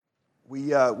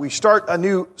We start a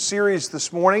new series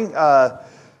this morning. We're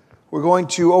going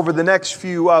to, over the next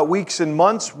few weeks and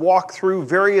months, walk through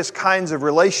various kinds of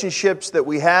relationships that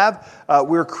we have.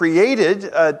 We're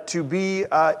created to be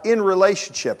in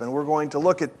relationship, and we're going to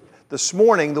look at this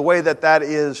morning the way that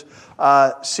is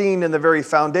seen in the very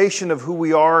foundation of who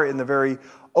we are, in the very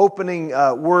opening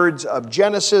words of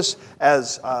Genesis,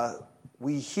 as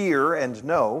we hear and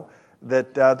know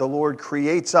that the Lord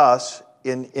creates us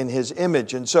in His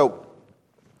image. And so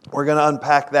we're going to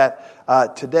unpack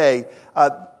that today.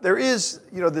 There is,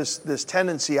 this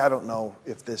tendency. I don't know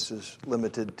if this is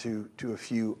limited to a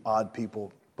few odd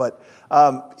people, but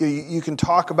you can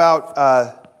talk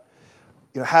about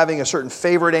having a certain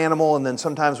favorite animal, and then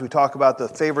sometimes we talk about the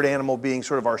favorite animal being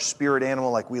sort of our spirit animal,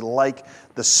 like we like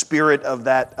the spirit of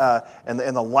that and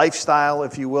the lifestyle,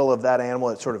 if you will, of that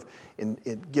animal.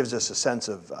 It gives us a sense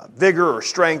of vigor or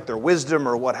strength or wisdom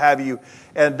or what have you.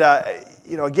 And,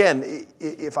 again,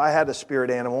 if I had a spirit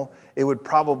animal, it would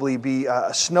probably be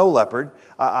a snow leopard.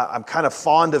 I'm kind of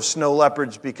fond of snow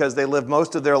leopards because they live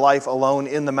most of their life alone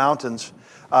in the mountains.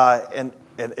 And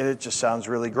it just sounds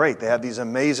really great. They have these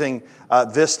amazing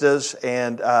vistas,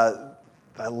 and I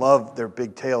love their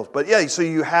big tails. But yeah, so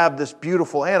you have this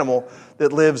beautiful animal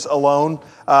that lives alone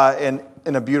and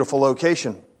in a beautiful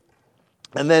location.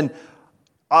 And then,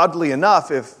 oddly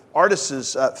enough, if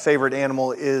Artis's favorite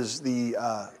animal is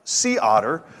the sea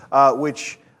otter,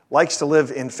 which likes to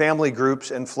live in family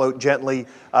groups and float gently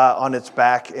on its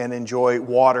back and enjoy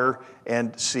water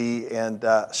and sea and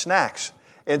snacks.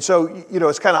 And so,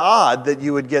 it's kind of odd that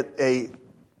you would get a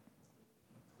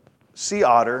sea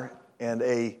otter and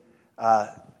a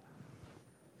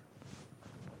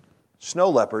snow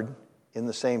leopard in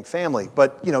the same family.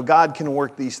 But, God can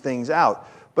work these things out.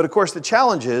 But, of course, the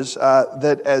challenge is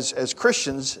that as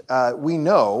Christians, we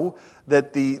know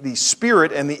that the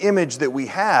spirit and the image that we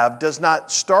have does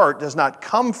not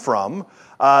come from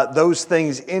those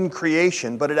things in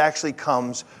creation, but it actually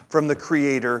comes from the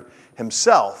Creator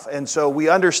Himself. And so we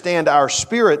understand our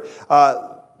spirit,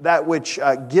 that which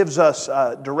gives us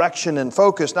direction and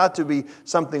focus, not to be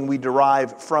something we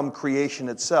derive from creation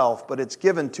itself, but it's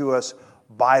given to us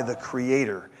by the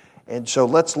Creator. And so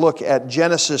let's look at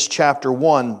Genesis chapter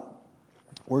 1.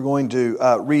 We're going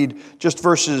to read just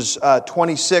verses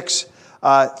 26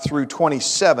 through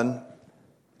 27.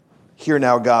 Hear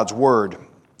now God's word.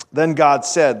 Then God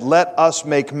said, "Let us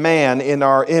make man in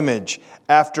our image,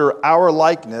 after our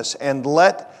likeness, and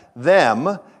let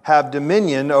them have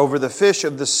dominion over the fish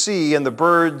of the sea and the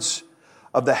birds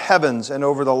of the heavens, and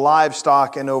over the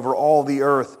livestock, and over all the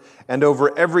earth, and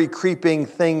over every creeping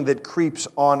thing that creeps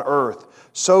on earth."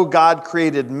 So God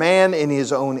created man in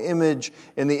His own image.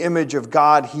 In the image of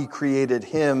God He created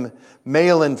him.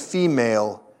 Male and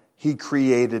female He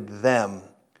created them.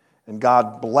 And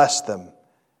God blessed them.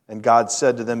 And God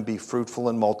said to them, "Be fruitful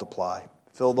and multiply.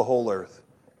 Fill the whole earth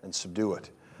and subdue it."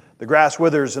 The grass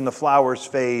withers and the flowers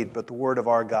fade, but the word of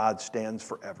our God stands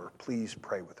forever. Please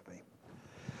pray with me.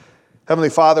 Heavenly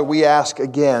Father, we ask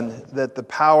again that the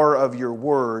power of your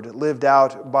word, lived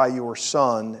out by your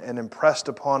Son and impressed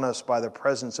upon us by the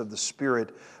presence of the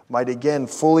Spirit, might again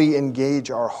fully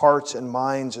engage our hearts and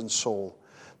minds and soul,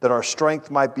 that our strength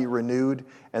might be renewed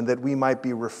and that we might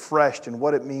be refreshed in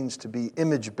what it means to be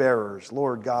image bearers,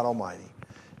 Lord God Almighty.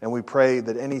 And we pray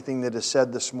that anything that is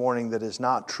said this morning that is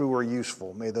not true or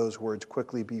useful, may those words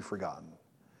quickly be forgotten.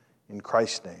 In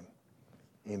Christ's name,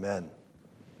 amen.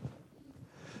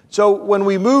 So when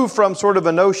we move from sort of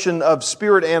a notion of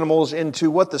spirit animals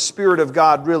into what the Spirit of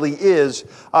God really is,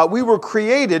 we were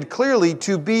created clearly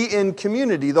to be in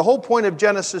community. The whole point of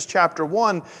Genesis chapter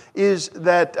 1 is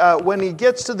that when He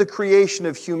gets to the creation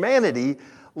of humanity,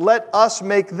 let us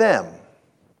make them.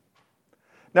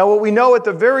 Now, what we know at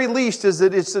the very least is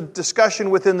that it's a discussion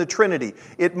within the Trinity.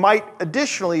 It might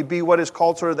additionally be what is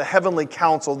called sort of the heavenly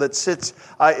council that sits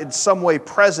in some way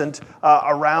present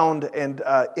around and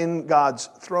in God's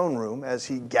throne room as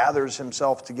He gathers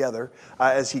Himself together,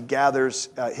 as He gathers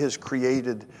His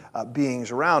created beings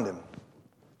around Him.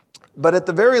 But at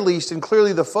the very least, and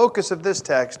clearly the focus of this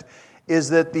text, is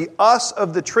that the us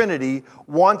of the Trinity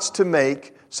wants to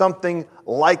make something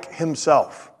like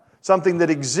Himself. Something that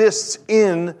exists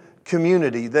in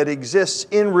community, that exists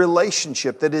in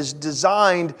relationship, that is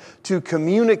designed to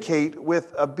communicate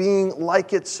with a being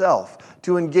like itself,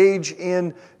 to engage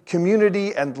in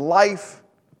community and life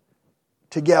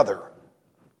together.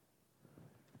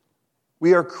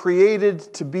 We are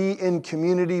created to be in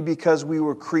community because we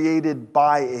were created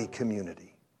by a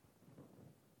community.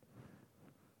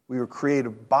 We were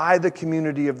created by the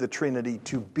community of the Trinity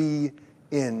to be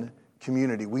in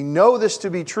community. We know this to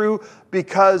be true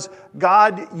because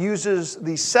God uses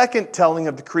the second telling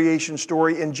of the creation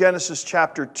story in Genesis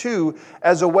chapter 2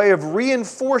 as a way of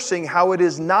reinforcing how it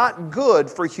is not good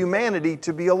for humanity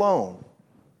to be alone.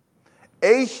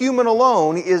 A human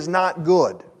alone is not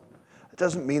good. It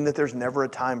doesn't mean that there's never a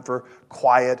time for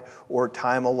quiet or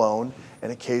time alone,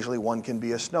 and occasionally one can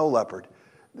be a snow leopard.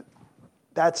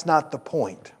 That's not the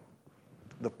point.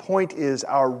 The point is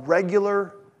our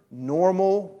regular,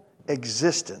 normal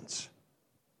existence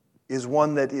is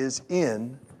one that is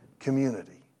in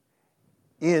community,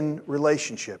 in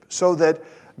relationship, so that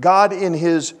God, in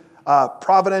His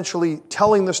providentially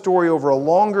telling the story over a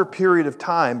longer period of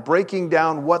time, breaking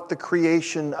down what the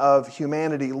creation of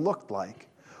humanity looked like,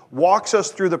 walks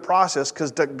us through the process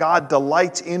because God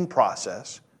delights in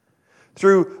process,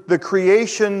 through the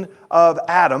creation of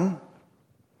Adam,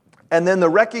 and then the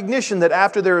recognition that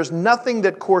after there is nothing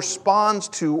that corresponds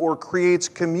to or creates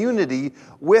community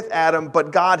with Adam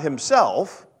but God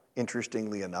Himself,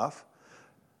 interestingly enough,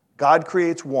 God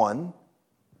creates one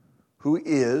who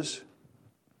is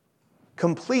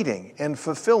completing and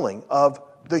fulfilling of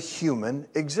the human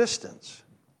existence.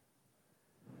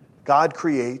 God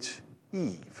creates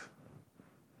Eve.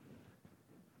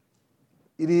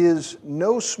 It is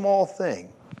no small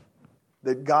thing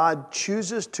that God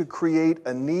chooses to create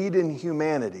a need in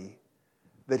humanity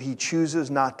that He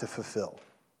chooses not to fulfill.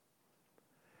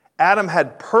 Adam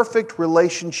had perfect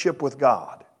relationship with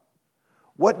God.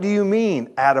 What do you mean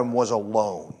Adam was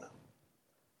alone?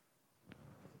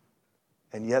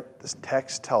 And yet this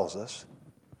text tells us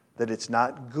that it's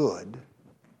not good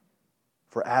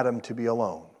for Adam to be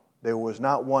alone. There was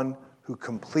not one who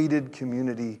completed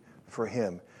community for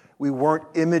him. We weren't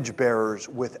image bearers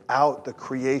without the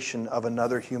creation of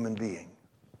another human being.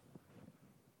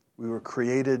 We were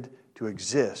created to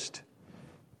exist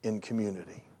in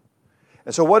community.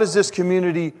 And so what is this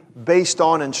community based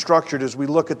on and structured as we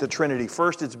look at the Trinity?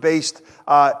 First, it's based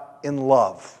in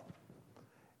love.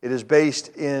 It is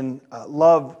based in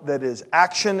love that is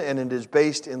action, and it is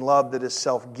based in love that is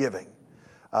self-giving.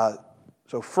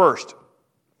 So first,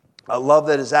 a love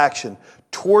that is action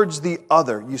towards the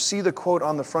other. You see the quote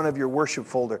on the front of your worship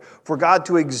folder. For God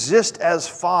to exist as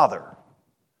Father,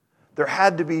 there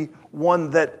had to be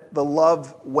one that the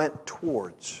love went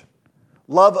towards.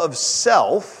 Love of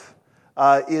self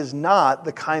is not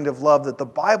the kind of love that the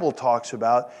Bible talks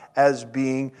about as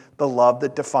being the love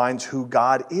that defines who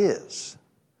God is.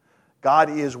 God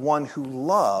is one who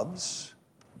loves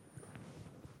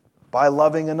by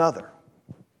loving another.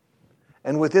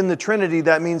 And within the Trinity,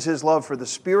 that means His love for the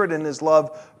Spirit and His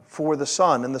love for the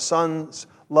Son, and the Son's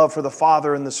love for the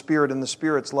Father and the Spirit, and the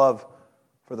Spirit's love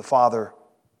for the Father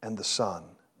and the Son.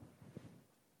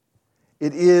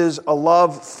 It is a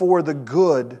love for the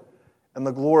good and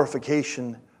the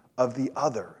glorification of the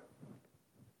other.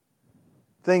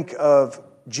 Think of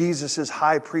Jesus'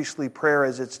 high priestly prayer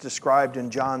as it's described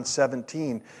in John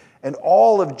 17. And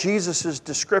all of Jesus'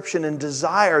 description and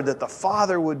desire that the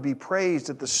Father would be praised,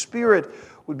 that the Spirit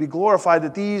would be glorified,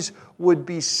 that these would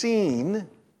be seen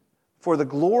for the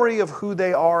glory of who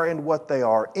they are and what they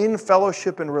are, in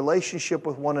fellowship and relationship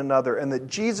with one another, and that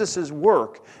Jesus'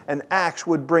 work and acts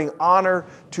would bring honor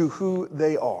to who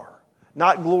they are.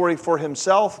 Not glory for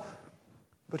Himself,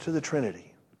 but to the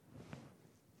Trinity.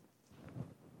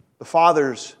 The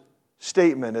Father's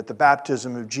statement at the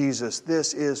baptism of Jesus,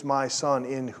 "This is my Son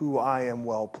in whom I am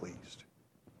well pleased."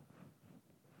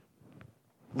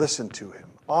 Listen to Him,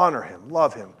 honor Him,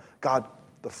 love Him. God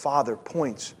the Father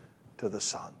points to the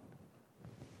Son.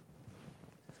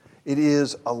 It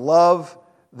is a love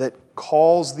that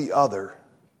calls the other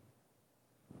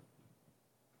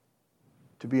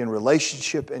to be in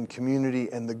relationship and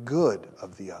community and the good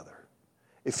of the other.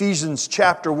 Ephesians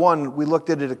chapter 1, we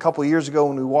looked at it a couple years ago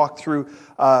when we walked through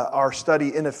our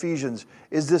study in Ephesians,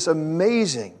 is this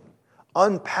amazing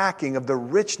unpacking of the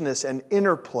richness and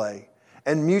interplay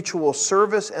and mutual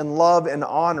service and love and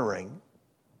honoring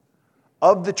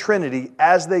of the Trinity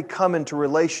as they come into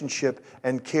relationship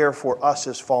and care for us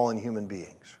as fallen human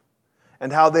beings.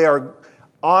 And how they are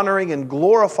honoring and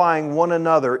glorifying one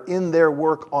another in their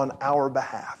work on our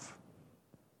behalf,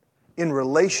 in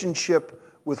relationship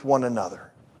with one another.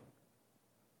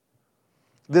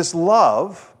 This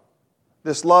love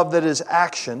that is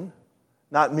action,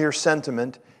 not mere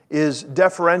sentiment, is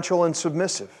deferential and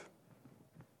submissive.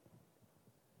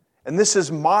 And this is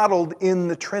modeled in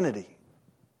the Trinity.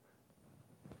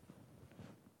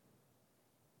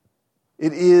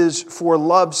 It is for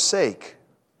love's sake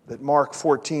that Mark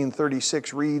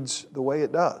 14:36 reads the way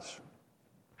it does.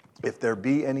 If there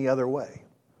be any other way,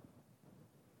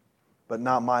 but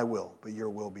not my will, but your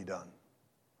will be done.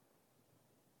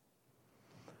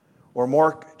 Or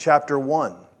Mark chapter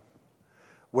 1,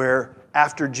 where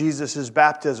after Jesus'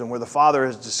 baptism, where the Father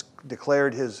has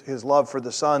declared his love for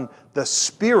the Son, the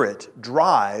Spirit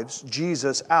drives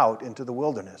Jesus out into the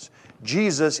wilderness.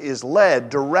 Jesus is led,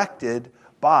 directed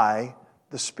by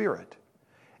the Spirit.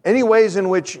 Any ways in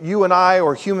which you and I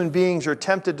or human beings are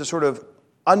tempted to sort of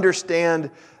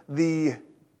understand the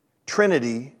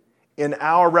Trinity in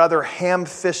our rather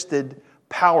ham-fisted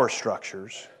power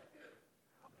structures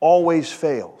always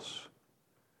fails.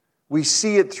 We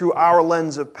see it through our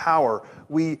lens of power.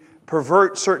 We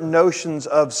pervert certain notions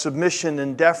of submission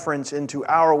and deference into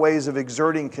our ways of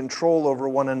exerting control over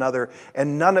one another,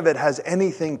 and none of it has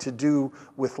anything to do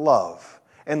with love.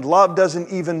 And love doesn't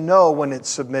even know when it's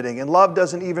submitting, and love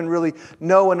doesn't even really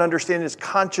know and understand, it's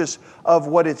conscious of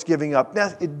what it's giving up.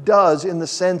 Now, it does in the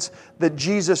sense that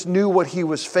Jesus knew what he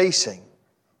was facing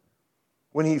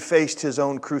when he faced his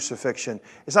own crucifixion.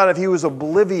 It's not if he was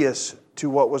oblivious to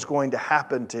what was going to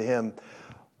happen to him,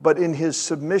 but in his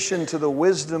submission to the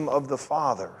wisdom of the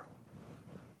Father.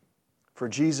 For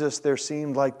Jesus, there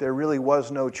seemed like there really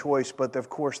was no choice, but of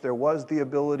course there was the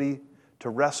ability to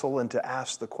wrestle and to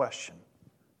ask the question.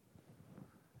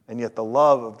 And yet the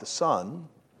love of the Son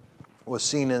was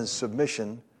seen as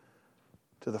submission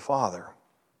to the Father.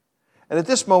 And at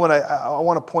this moment, I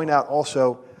want to point out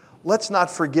also, let's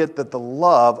not forget that the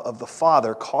love of the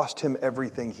Father cost him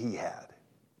everything he had.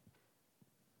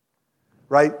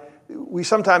 Right? We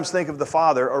sometimes think of the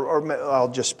Father, or I'll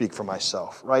just speak for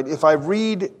myself, right? If I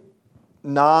read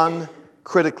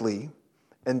non-critically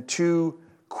and too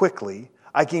quickly,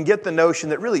 I can get the notion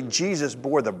that really Jesus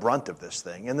bore the brunt of this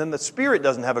thing. And then the Spirit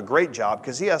doesn't have a great job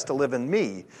because he has to live in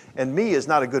me. And me is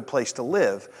not a good place to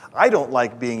live. I don't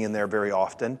like being in there very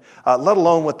often, let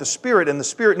alone with the Spirit. And the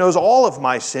Spirit knows all of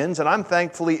my sins, and I'm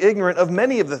thankfully ignorant of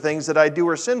many of the things that I do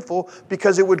are sinful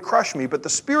because it would crush me. But the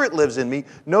Spirit lives in me,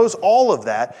 knows all of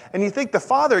that. And you think the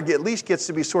Father at least gets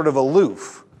to be sort of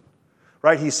aloof.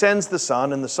 Right? He sends the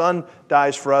Son, and the Son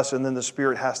dies for us, and then the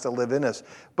Spirit has to live in us.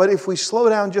 But if we slow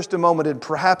down just a moment, and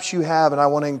perhaps you have, and I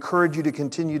want to encourage you to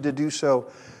continue to do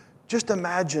so, just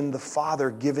imagine the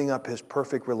Father giving up his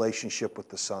perfect relationship with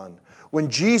the Son. When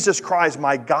Jesus cries,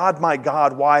 my God,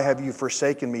 why have you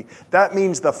forsaken me?" That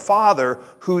means the Father,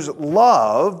 whose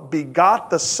love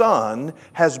begot the Son,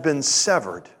 has been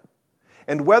severed.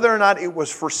 And whether or not it was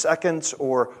for seconds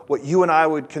or what you and I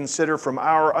would consider from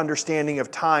our understanding of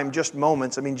time, just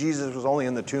moments. I mean, Jesus was only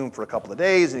in the tomb for a couple of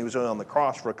days and he was only on the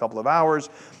cross for a couple of hours.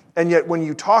 And yet when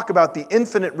you talk about the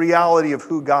infinite reality of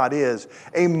who God is,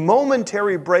 a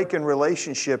momentary break in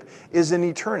relationship is an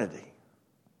eternity.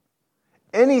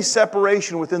 Any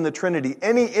separation within the Trinity,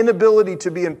 any inability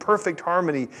to be in perfect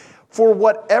harmony, for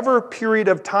whatever period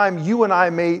of time you and I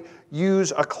may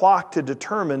use a clock to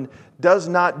determine, does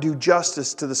not do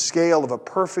justice to the scale of a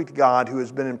perfect God who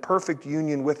has been in perfect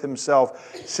union with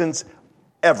himself since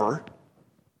ever,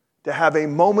 to have a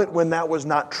moment when that was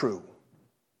not true.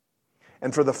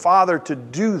 And for the Father to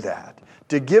do that,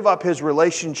 to give up his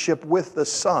relationship with the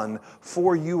Son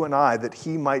for you and I, that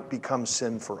he might become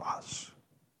sin for us.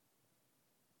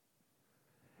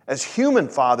 As human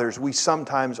fathers, we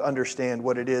sometimes understand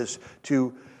what it is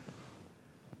to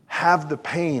have the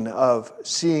pain of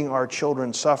seeing our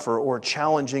children suffer or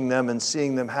challenging them and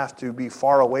seeing them have to be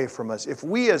far away from us. If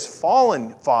we as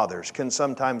fallen fathers can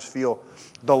sometimes feel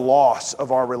the loss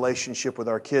of our relationship with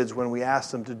our kids when we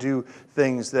ask them to do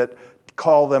things that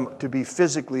call them to be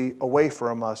physically away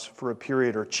from us for a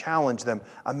period or challenge them,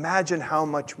 imagine how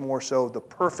much more so the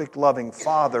perfect loving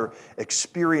Father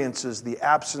experiences the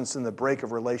absence and the break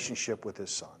of relationship with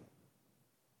his Son.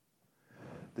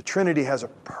 The Trinity has a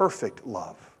perfect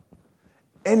love.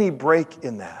 Any break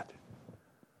in that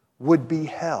would be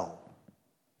hell,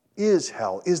 is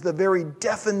the very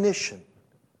definition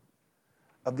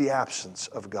of the absence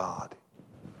of God.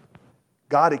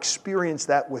 God experienced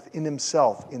that within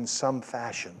himself in some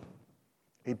fashion,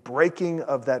 a breaking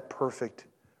of that perfect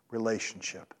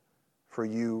relationship for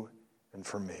you and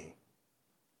for me.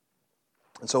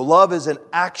 And so love is an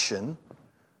action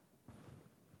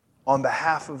on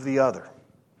behalf of the other.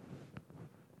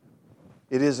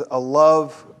 It is a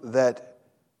love that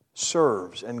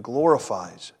serves and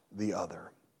glorifies the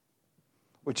other,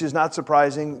 which is not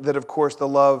surprising that, of course, the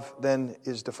love then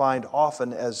is defined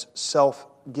often as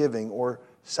self-giving or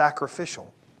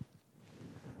sacrificial.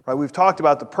 Right? We've talked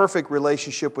about the perfect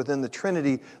relationship within the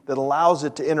Trinity that allows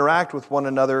it to interact with one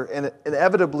another, and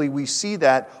inevitably we see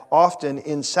that often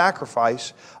in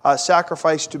sacrifice,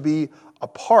 sacrifice to be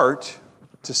apart,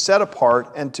 to set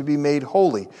apart, and to be made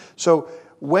holy. So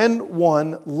when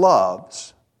one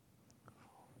loves,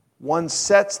 one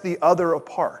sets the other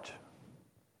apart.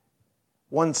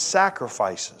 one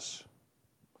sacrifices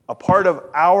a part of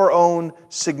our own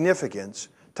significance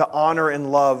to honor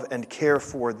and love and care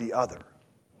for the other.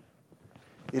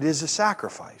 It is a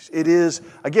sacrifice. It is,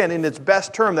 again, in its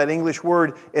best term, that English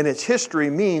word in its history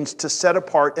means to set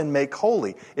apart and make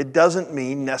holy. It doesn't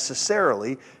mean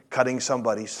necessarily cutting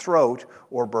somebody's throat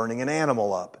or burning an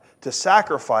animal up. To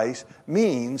sacrifice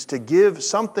means to give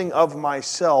something of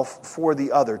myself for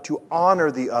the other, to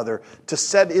honor the other, to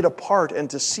set it apart and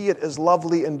to see it as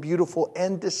lovely and beautiful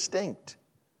and distinct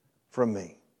from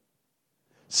me.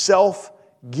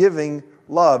 Self-giving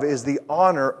love is the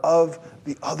honor of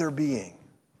the other being.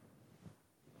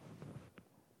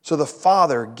 So the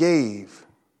Father gave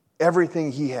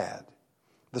everything He had.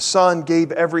 The Son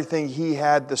gave everything He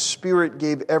had. The Spirit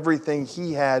gave everything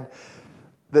He had,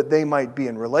 that they might be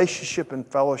in relationship and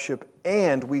fellowship.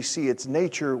 And we see its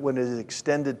nature when it is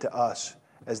extended to us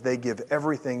as they give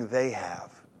everything they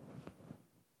have,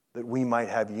 that we might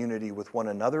have unity with one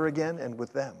another again and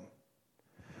with them.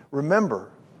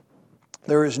 Remember,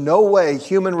 there is no way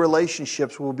human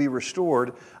relationships will be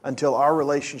restored until our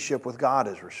relationship with God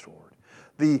is restored.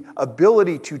 The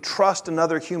ability to trust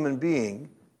another human being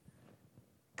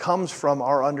comes from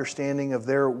our understanding of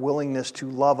their willingness to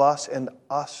love us and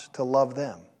us to love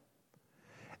them.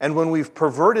 And when we've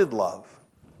perverted love,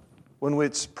 when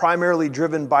it's primarily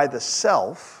driven by the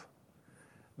self,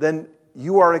 then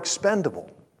you are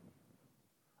expendable.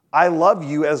 I love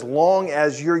you as long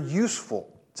as you're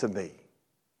useful to me.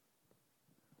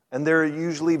 And there are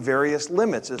usually various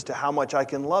limits as to how much I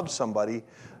can love somebody,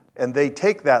 and they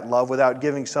take that love without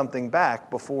giving something back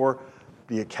before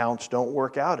the accounts don't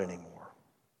work out anymore,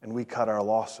 and we cut our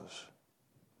losses.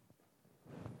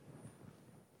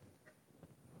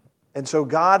 And so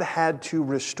God had to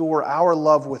restore our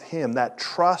love with Him, that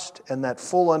trust and that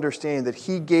full understanding that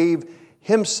He gave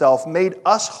Himself, made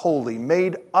us holy,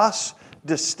 made us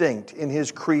distinct in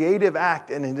His creative act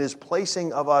and in His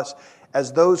placing of us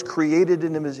as those created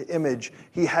in His image.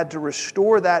 He had to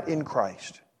restore that in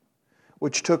Christ,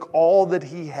 which took all that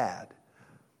He had,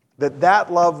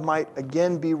 that love might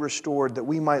again be restored, that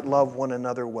we might love one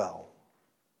another well,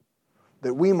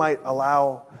 that we might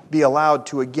be allowed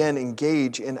to again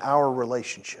engage in our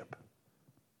relationship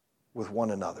with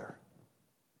one another.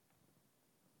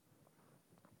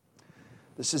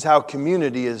 This is how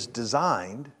community is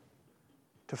designed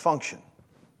to function.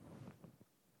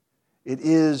 It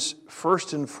is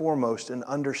first and foremost an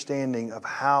understanding of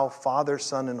how Father,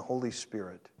 Son, and Holy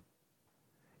Spirit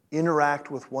interact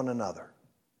with one another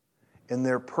in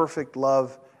their perfect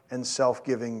love and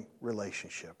self-giving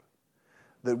relationship,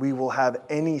 that we will have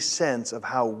any sense of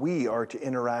how we are to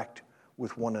interact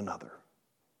with one another.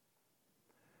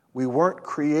 We weren't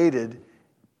created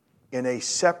in a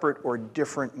separate or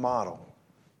different model.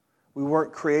 We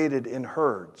weren't created in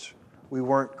herds. We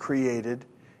weren't created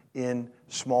in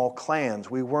small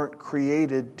clans. We weren't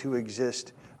created to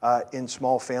exist in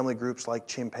small family groups like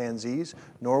chimpanzees,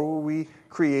 nor were we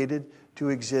created to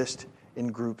exist in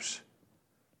groups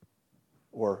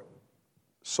or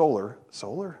solar?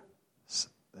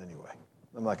 Anyway,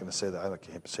 I'm not going to say that. I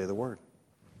can't say the word.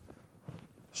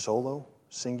 Solo,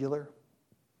 singular.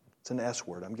 It's an S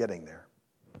word. I'm getting there.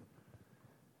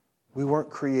 We weren't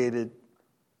created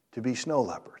to be snow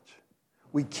leopards.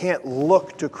 We can't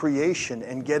look to creation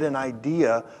and get an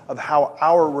idea of how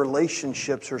our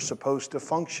relationships are supposed to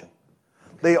function.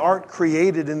 They aren't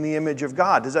created in the image of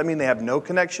God. Does that mean they have no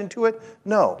connection to it?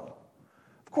 No.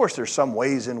 Of course, there's some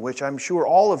ways in which I'm sure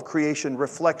all of creation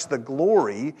reflects the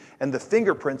glory and the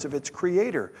fingerprints of its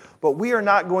creator. But we are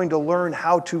not going to learn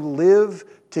how to live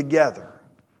together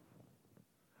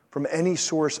from any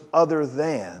source other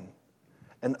than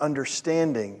an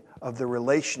understanding of the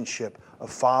relationship of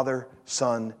Father,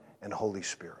 Son, and Holy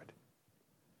Spirit.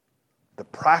 The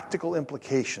practical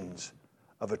implications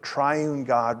of a triune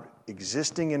God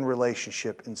existing in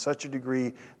relationship in such a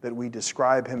degree that we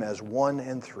describe Him as one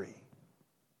and three.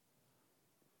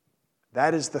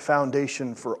 That is the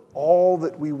foundation for all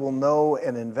that we will know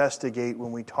and investigate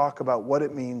when we talk about what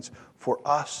it means for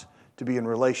us to be in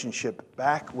relationship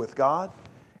back with God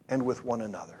and with one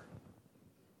another.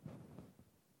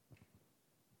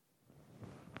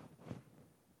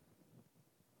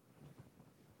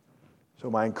 So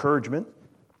my encouragement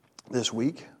this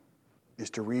week is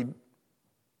to read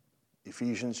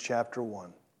Ephesians chapter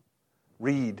 1.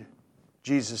 Read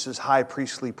Jesus' high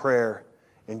priestly prayer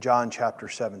in John chapter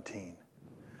 17.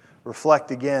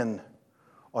 Reflect again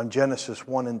on Genesis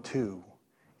 1 and 2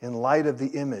 in light of the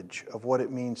image of what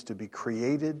it means to be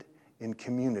created in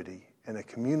community, and a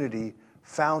community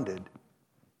founded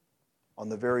on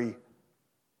the very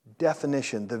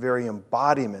definition, the very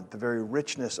embodiment, the very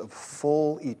richness of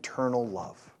full eternal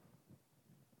love.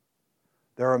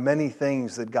 There are many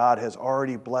things that God has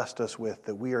already blessed us with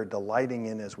that we are delighting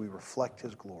in as we reflect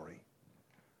His glory.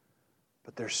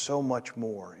 But there's so much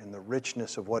more in the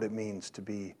richness of what it means to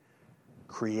be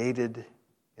created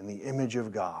in the image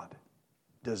of God,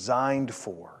 designed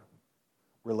for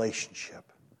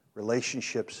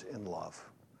relationships in love.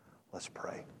 Let's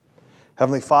pray.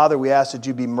 Heavenly Father, we ask that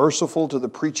you be merciful to the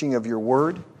preaching of your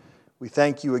word. We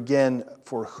thank you again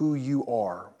for who you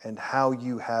are and how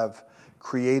you have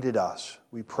created us.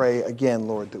 We pray again,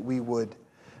 Lord, that we would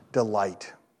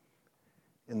delight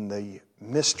in the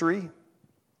mystery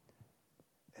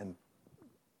and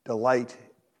delight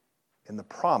in the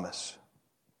promise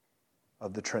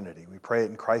of the Trinity. We pray it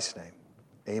in Christ's name.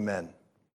 Amen.